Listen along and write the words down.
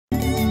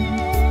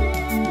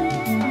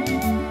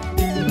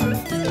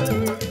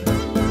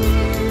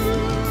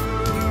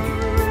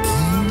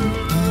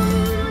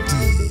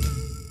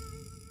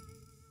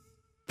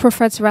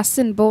Prophet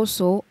Racine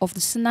of the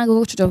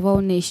Synagogue Church of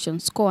All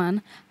Nations,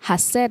 Koan,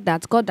 has said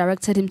that God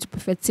directed him to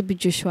Prophet TB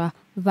Joshua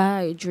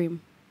via a dream.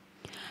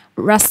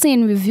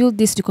 Racine revealed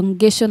this to the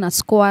congregation at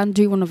Koan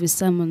during one of his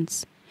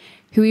sermons.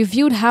 He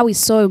revealed how he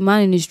saw a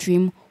man in his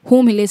dream,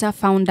 whom he later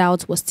found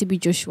out was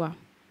TB Joshua.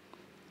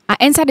 I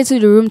entered into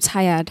the room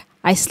tired.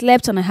 I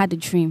slept and I had a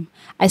dream.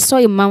 I saw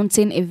a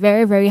mountain, a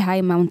very, very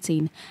high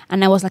mountain,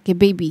 and I was like a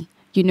baby,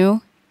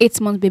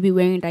 8-month baby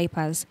wearing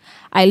diapers.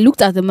 I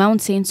looked at the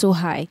mountain so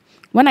high.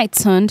 When I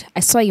turned, I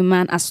saw a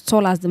man as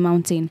tall as the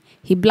mountain,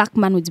 a black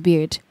man with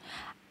beard.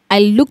 I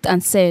looked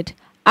and said,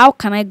 "How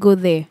can I go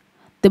there?"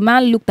 The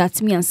man looked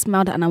at me and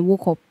smiled and I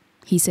woke up,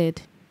 he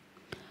said.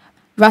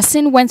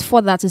 Racine went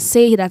further to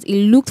say that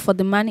he looked for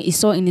the man he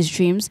saw in his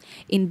dreams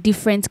in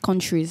different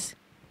countries.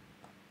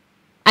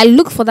 I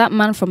looked for that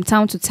man from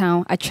town to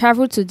town. I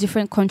traveled to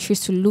different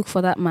countries to look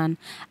for that man.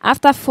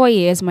 After 4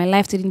 years, my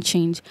life didn't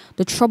change.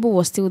 The trouble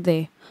was still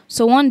there.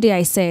 So one day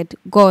I said,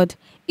 "God,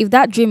 if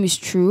that dream is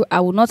true, I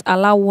will not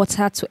allow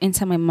water to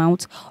enter my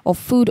mouth or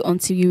food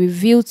until you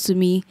reveal to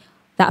me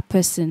that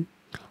person."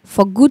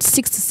 For good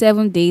 6 to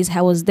 7 days,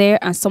 I was there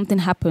and something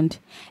happened.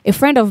 A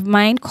friend of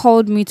mine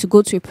called me to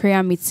go to a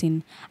prayer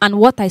meeting, and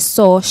what I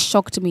saw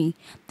shocked me.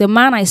 The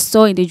man I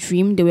saw in the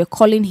dream, they were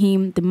calling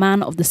him the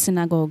man of the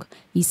synagogue,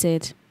 he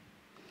said.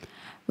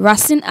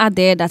 Racine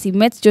added that he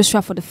met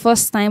Joshua for the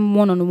first time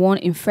one-on-one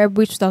in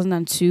February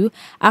 2002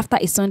 after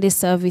a Sunday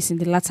service in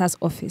the latter's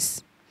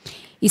office.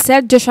 He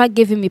said Joshua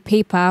gave him a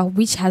paper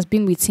which has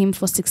been with him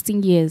for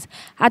 16 years,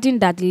 adding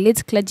that the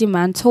late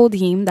clergyman told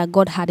him that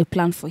God had a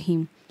plan for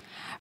him.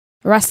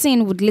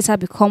 Racine would later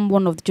become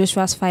one of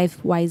Joshua's 5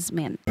 wise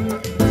men.